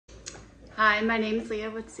Hi, my name is Leah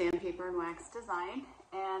with Sandpaper and Wax Design,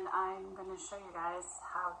 and I'm going to show you guys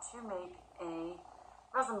how to make a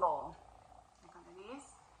resin bowl. Make one of these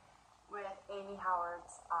with Amy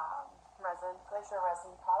Howard's Glacier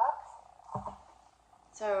Resin products.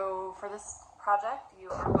 So for this project, you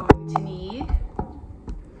are going to need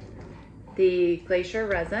the Glacier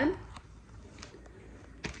Resin.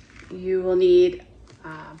 You will need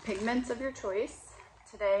pigments of your choice.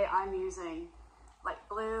 Today I'm using light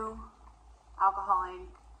blue, alcohol ink,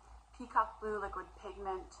 Peacock Blue liquid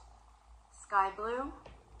pigment, sky blue,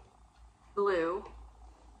 blue,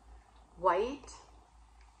 white,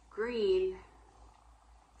 green,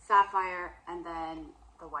 sapphire, and then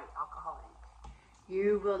the white alcohol ink.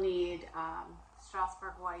 You will need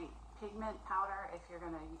Strasburg white pigment powder if you're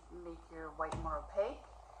going to make your white more opaque.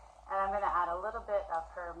 And I'm going to add a little bit of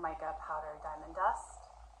her Mica powder diamond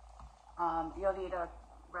dust. You'll need a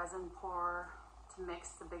resin pour to mix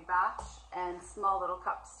the big batch and small little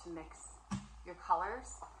cups to mix your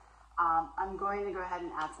colors. I'm going to go ahead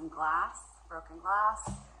and add some glass, broken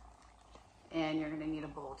glass, and you're going to need a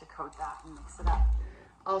bowl to coat that and mix it up.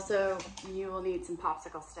 Also, you will need some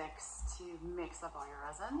popsicle sticks to mix up all your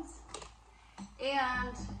resins.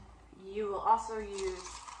 And you will also use,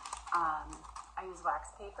 I use wax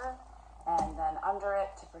paper, and then under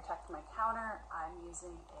it to protect my counter, I'm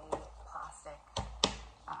using a plastic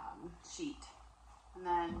sheet. And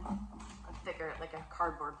then a thicker, like a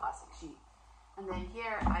cardboard plastic sheet. And then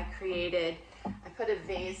here I put a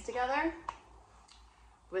vase together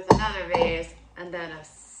with another vase, and then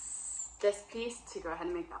this piece to go ahead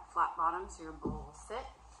and make that flat bottom so your bowl will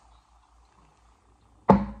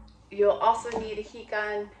sit. You'll also need a heat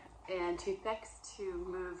gun and toothpicks to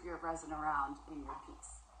move your resin around in your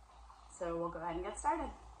piece. So we'll go ahead and get started.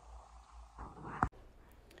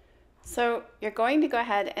 So you're going to go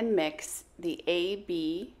ahead and mix the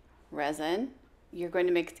AB resin. You're going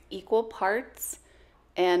to mix equal parts,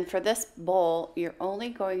 and for this bowl you're only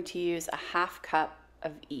going to use a half cup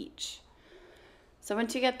of each. So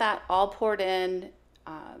once you get that all poured in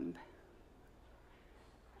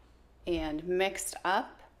and mixed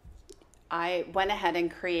up, I went ahead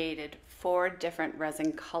and created 4 different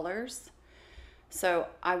resin colors. So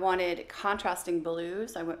I wanted contrasting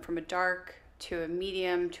blues. I went from a dark to a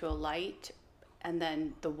medium to a light, and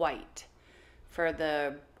then the white for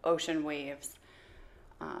the ocean waves.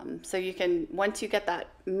 So you can, once you get that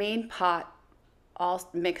main pot all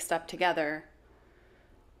mixed up together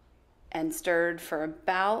and stirred for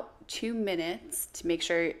about 2 minutes to make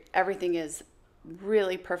sure everything is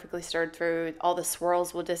really perfectly stirred through, all the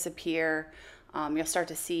swirls will disappear. You'll start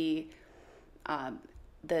to see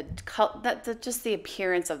just the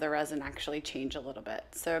appearance of the resin actually change a little bit.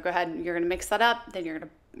 So go ahead and you're going to mix that up. Then you're going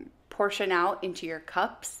to portion out into your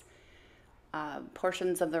cups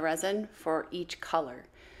portions of the resin for each color.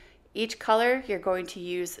 Each color you're going to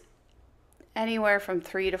use anywhere from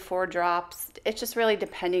 3 to 4 drops. It's just really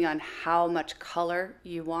depending on how much color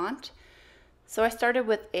you want. So I started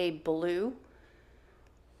with a blue,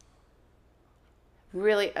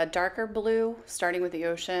 really a darker blue, starting with the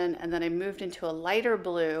ocean, and then I moved into a lighter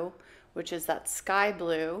blue, which is that sky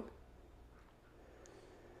blue.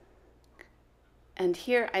 And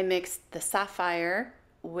here I mixed the sapphire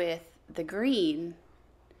with the green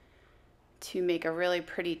to make a really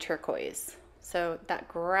pretty turquoise. So that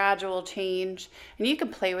gradual change, and you can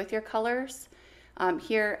play with your colors.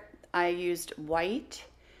 Here I used white,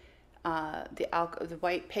 the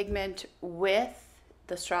white pigment with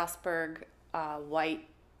the Strasburg white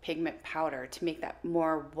pigment powder to make that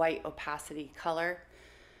more white opacity color.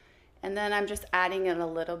 And then I'm just adding in a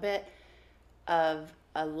little bit of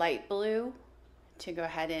a light blue to go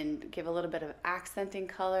ahead and give a little bit of accenting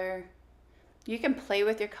color. You can play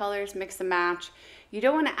with your colors, mix and match. You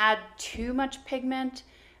don't want to add too much pigment.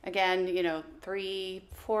 Again, 3,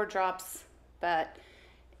 4 drops,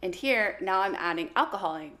 and here now I'm adding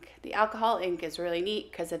alcohol ink. The alcohol ink is really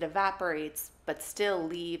neat because it evaporates but still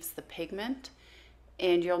leaves the pigment,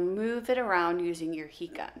 and you'll move it around using your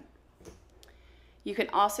heat gun. You can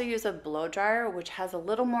also use a blow dryer, which has a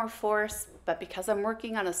little more force, but because I'm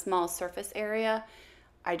working on a small surface area,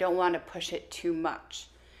 I don't want to push it too much.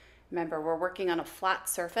 Remember, we're working on a flat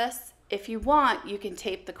surface. If you want, you can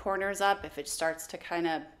tape the corners up if it starts to kind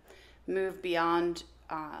of move beyond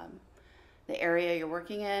the area you're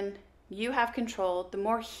working in. You have control. The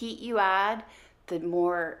more heat you add, the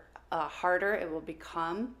more harder it will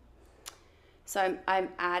become. So I'm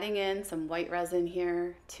adding in some white resin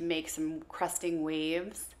here to make some crusting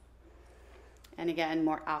waves. And again,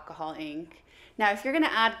 more alcohol ink. Now, if you're going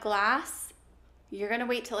to add glass, You're gonna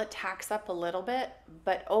wait till it tacks up a little bit,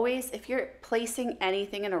 but always, if you're placing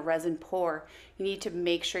anything in a resin pour, you need to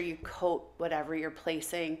make sure you coat whatever you're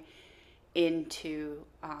placing into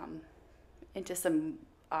some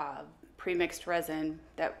pre-mixed resin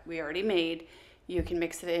that we already made. You can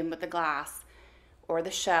mix it in with the glass or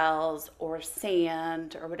the shells or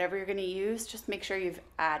sand or whatever you're gonna use. Just make sure you've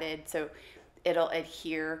added so it'll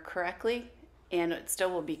adhere correctly and it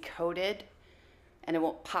still will be coated and it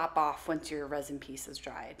won't pop off once your resin piece is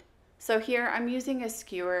dried. So here I'm using a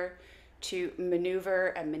skewer to maneuver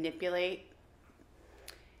and manipulate.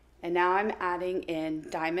 And now I'm adding in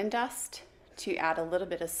diamond dust to add a little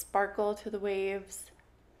bit of sparkle to the waves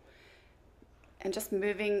and just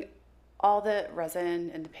moving all the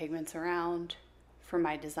resin and the pigments around for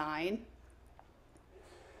my design.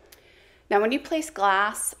 Now when you place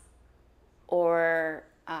glass or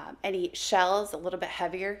any shells a little bit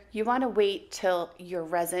heavier, you want to wait till your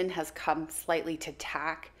resin has come slightly to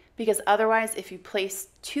tack, because otherwise if you place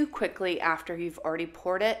too quickly after you've already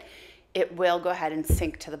poured it, it will go ahead and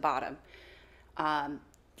sink to the bottom.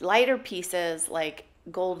 Lighter pieces like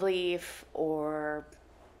gold leaf or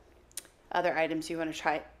other items you want to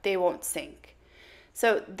try, they won't sink.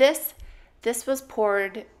 So this was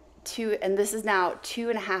poured and this is now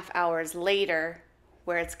 2.5 hours later,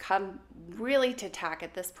 where it's come really to tack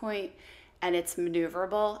at this point and it's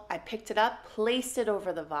maneuverable. I picked it up, placed it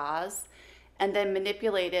over the vase, and then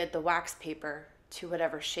manipulated the wax paper to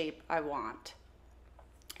whatever shape I want.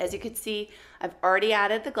 As you can see, I've already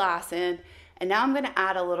added the glass in, and now I'm gonna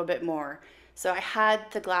add a little bit more. So I had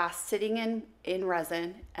the glass sitting in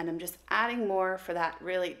resin, and I'm just adding more for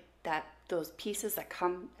those pieces that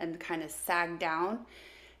come and kind of sag down.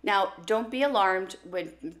 Now, don't be alarmed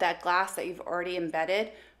when that glass that you've already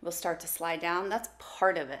embedded will start to slide down. That's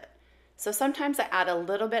part of it. So sometimes I add a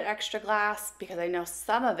little bit extra glass because I know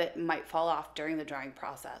some of it might fall off during the drying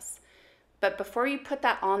process. But before you put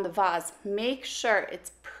that on the vase, make sure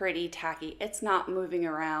it's pretty tacky. It's not moving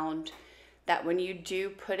around, that when you do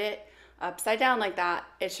put it upside down like that,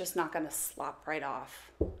 it's just not gonna slop right off.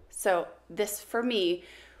 So this for me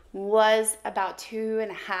was about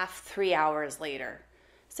 2.5, 3 hours later.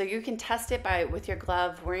 So you can test it with your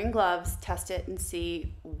glove, wearing gloves, test it and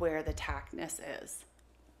see where the tackness is.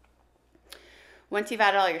 Once you've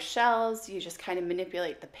added all your shells, you just kind of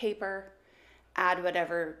manipulate the paper, add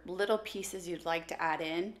whatever little pieces you'd like to add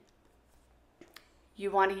in.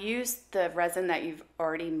 You want to use the resin that you've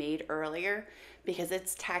already made earlier because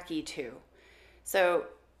it's tacky too. So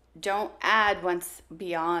don't add once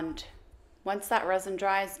that resin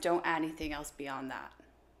dries, don't add anything else beyond that.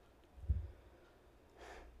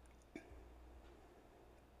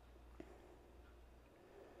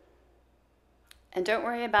 And don't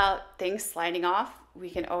worry about things sliding off.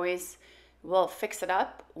 We'll fix it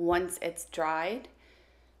up once it's dried.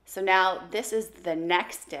 So now this is the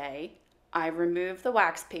next day. I remove the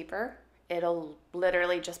wax paper. It'll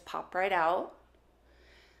literally just pop right out.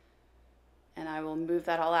 And I will move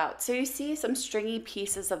that all out. So you see some stringy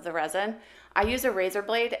pieces of the resin. I use a razor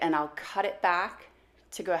blade and I'll cut it back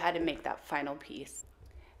to go ahead and make that final piece.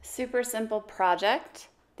 Super simple project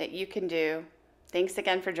that you can do. Thanks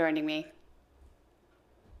again for joining me.